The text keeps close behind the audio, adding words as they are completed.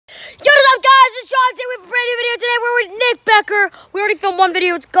John here with a brand new video today. We're with Nick Becker. We already filmed one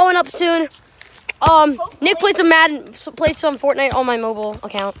video. It's going up soon. Nick played some Madden, played some Fortnite on my mobile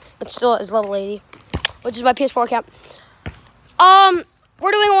account. It's still is level 80, which is my PS4 account.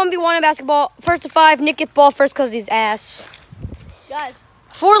 We're doing a 1v1 in basketball. First to 5. Nick gets ball first because he's ass. Guys,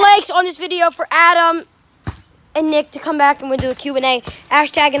 4 likes on this video for Adam and Nick to come back and we'll do a Q&A.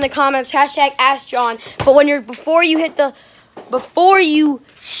 Hashtag in the comments. Hashtag Ask John. But before you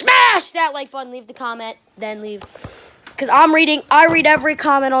smash that like button, leave the comment, then leave. Because I read every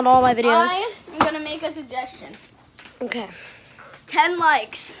comment on all my videos. I'm going to make a suggestion. Okay. 10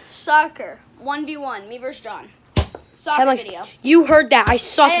 likes, soccer, 1v1, me versus John. Soccer video. You heard that. I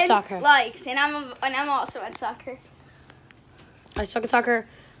suck at soccer. Likes, and I'm also at soccer. I suck at soccer.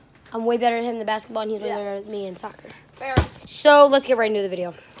 I'm way better at him than basketball, and he's way better at me in soccer. Fair. So let's get right into the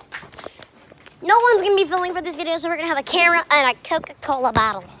video. No one's going to be filming for this video, so we're going to have a camera and a Coca-Cola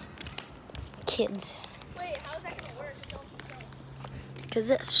bottle. Kids. Wait, how is that going to work? Because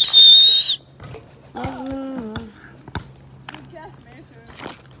this.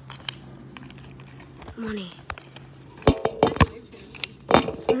 Money.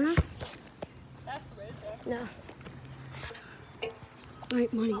 No. All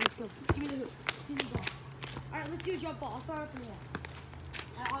right, money. Let's go. Give me the hoop. Give me the ball. All right, let's do a jump ball. I'll throw it up in the air.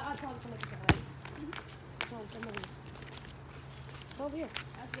 I promise I'll make it go, right? Come on, come over here. Come over here.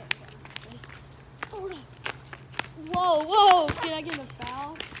 That's good. Oh, no. Whoa, whoa. Can I get a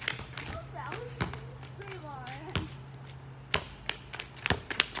foul?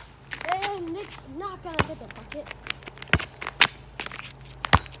 And Nick's not going to get the bucket.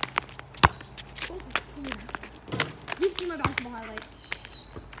 You've seen my basketball highlights.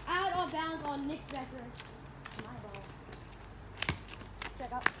 Out of bounds on Nick Becker. My ball.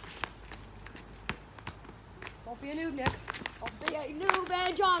 Check out. Don't be a noob, Nick. Don't be a noob.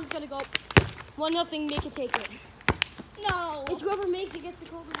 And John's gonna go 1-0. Nick can take it. No. It's whoever makes it gets the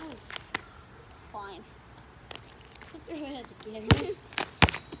cold one. Fine. They're gonna have to get him.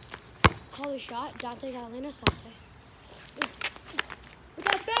 Call a shot. Dante Catalina Sante. Look at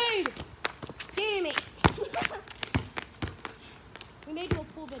that fade. Damn it. We made you a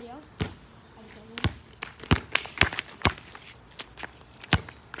pool video.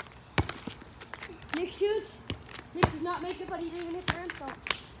 Nick shoots. Nick does not make it, but he didn't even hit the rim. So,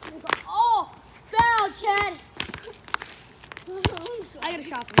 oh, foul, Chad. I got a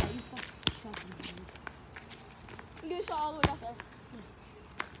shot for that. You fucking shot for me. You get a shot all the way out there.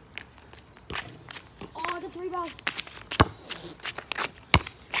 Oh, I got 3 balls.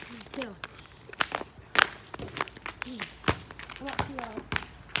 2. I'm at 2 out.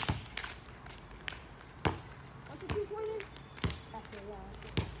 What's the 2-pointer? Back here, yeah, that's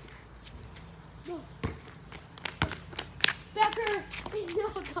it. No. Becker! He's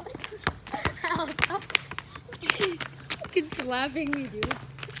not going to his house. He's fucking slapping me, dude.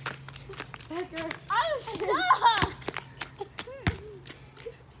 Becker. I'm stuck!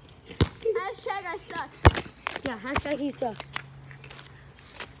 Hashtag I suck. Yeah, hashtag he sucks.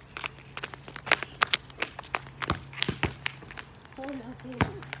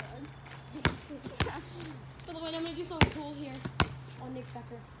 By the way, I'm gonna do something cool here on Nick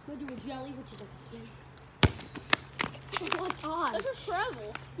Becker. I'm gonna do a jelly, which is like a spin. Oh my god. Those are travel.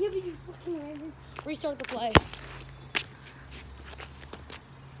 Yeah, but you fucking random. Restart the play.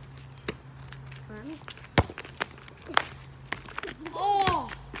 Oh!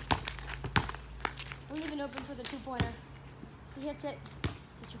 I'm leaving open for the 2-pointer. If he hits it,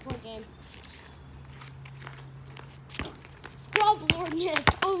 it's a 2-point game. Scrub Lord Nick.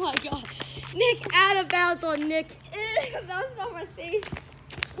 Oh my god. Nick out of bounds on Nick. It bounced off my face.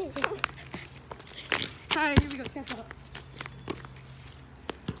 Alright, here we go. Check out.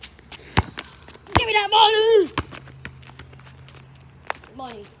 Give me that money!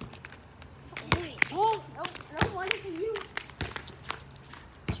 Money. Oh, no money for you.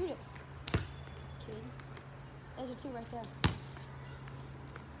 Shoot it. Kid. Those are 2 right there.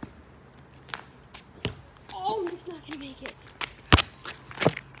 Oh, Nick's not gonna make it.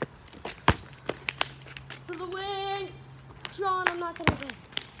 For the win! John, I'm not gonna win.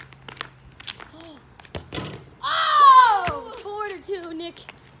 Oh! 4-2. Nick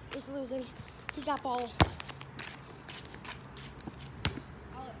is losing. He's got ball.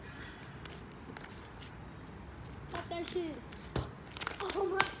 Got that shit. Oh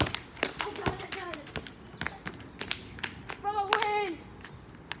my. I got it. For the win!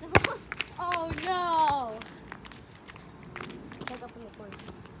 Oh no! Check up in the corner.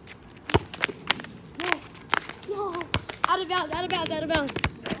 No! Out of bounds, out of bounds, out of bounds.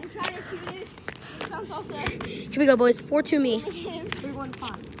 I'm trying to shoot it. It comes off there. Here we go, boys. 4-2 me.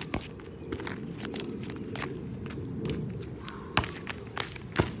 3-1-5.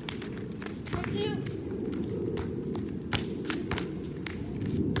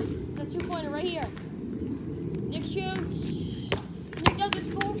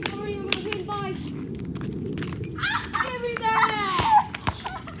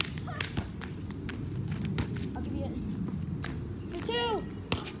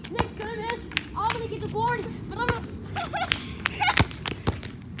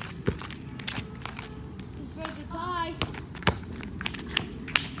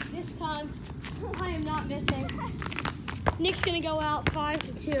 Nick's gonna go out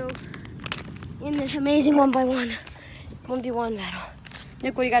 5-2 in this amazing 1v1 battle.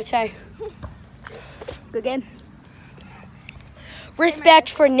 Nick, what do you got to say? Good game. Respect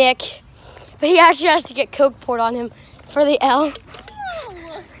for Nick, but he actually has to get Coke poured on him for the L.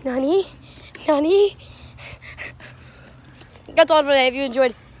 Nani? That's all for today. If you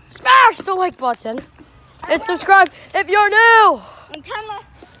enjoyed, smash the like button and subscribe if you're new. And 10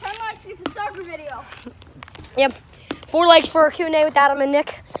 likes gets a soccer video. Yep. 4 likes for a Q&A with Adam and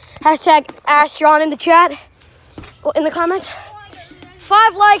Nick. Hashtag ask John in the chat. Well, in the comments.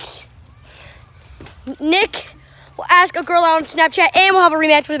 5 likes. Nick will ask a girl out on Snapchat, and we'll have a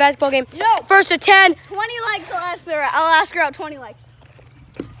rematch for the basketball game. No. 1st to 10. 20 likes, I'll ask her out 20 likes.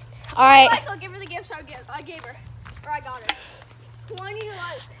 All right. 20 likes, I'll give her the gifts I gave her. Or I got her. 20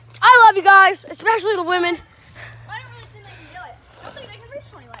 likes. I love you guys, especially the women. I don't really think they can do it. I don't think they can reach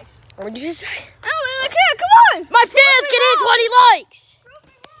 20 likes. What did you say? I don't think they can. Come on. My fans get in 20 likes. Prove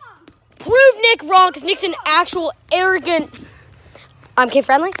me wrong. Prove Nick wrong, because Nick's an actual arrogant. I'm kid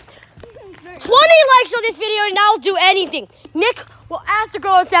friendly. 20 likes on this video and I'll do anything. Nick will ask the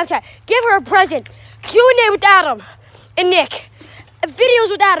girl on Snapchat, give her a present. Q&A with Adam and Nick.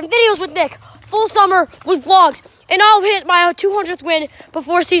 Videos with Adam, videos with Nick. Full summer with vlogs. And I'll hit my 200th win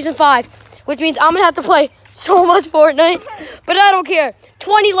before season 5. Which means I'm going to have to play so much Fortnite. But I don't care.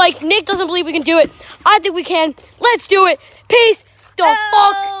 20 likes. Nick doesn't believe we can do it. I think we can. Let's do it. Peace the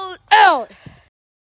fuck out.